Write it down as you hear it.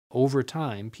Over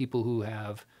time, people who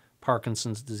have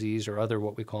Parkinson's disease or other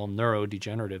what we call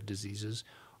neurodegenerative diseases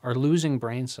are losing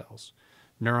brain cells,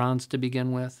 neurons to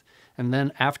begin with, and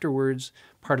then afterwards,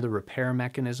 part of the repair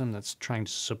mechanism that's trying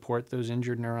to support those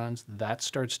injured neurons, that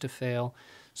starts to fail,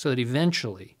 so that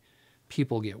eventually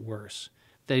people get worse.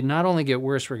 They not only get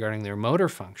worse regarding their motor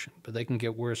function, but they can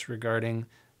get worse regarding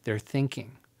their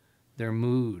thinking, their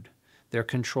mood, their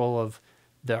control of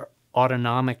their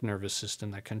autonomic nervous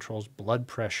system that controls blood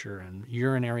pressure and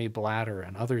urinary bladder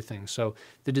and other things. So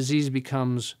the disease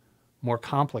becomes more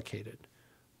complicated,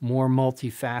 more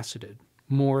multifaceted,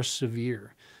 more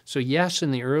severe. So yes,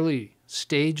 in the early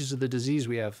stages of the disease,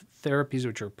 we have therapies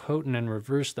which are potent and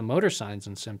reverse the motor signs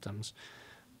and symptoms.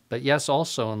 But yes,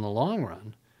 also in the long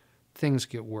run, things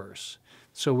get worse.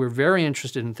 So we're very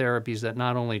interested in therapies that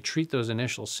not only treat those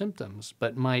initial symptoms,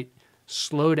 but might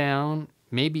slow down,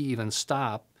 maybe even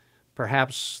stop.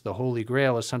 Perhaps the Holy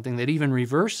Grail is something that even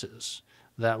reverses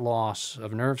that loss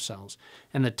of nerve cells.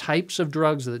 And the types of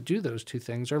drugs that do those two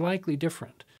things are likely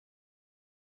different.